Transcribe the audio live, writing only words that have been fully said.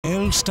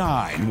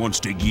Stein wants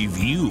to give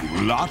you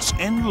lots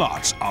and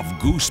lots of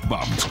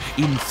goosebumps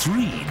in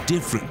 3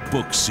 different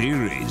book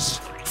series.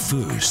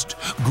 First,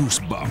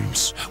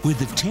 Goosebumps, where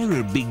the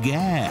terror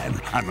began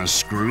and the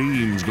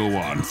screams go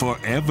on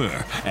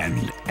forever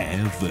and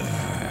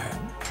ever.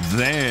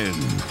 Then,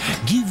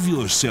 give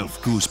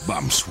yourself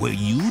goosebumps where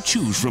you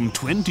choose from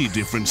 20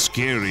 different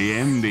scary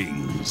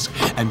endings.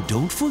 And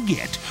don't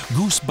forget,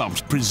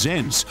 Goosebumps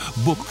presents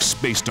books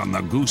based on the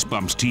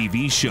Goosebumps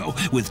TV show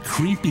with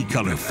creepy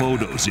color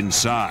photos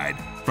inside.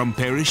 From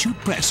Parachute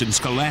Press and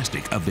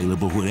Scholastic,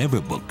 available wherever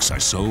books are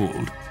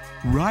sold.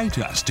 Write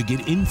us to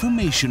get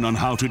information on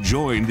how to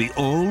join the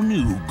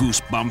all-new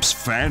Goosebumps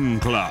fan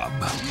club.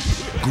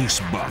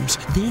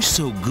 Goosebumps, they're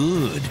so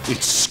good,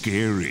 it's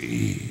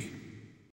scary.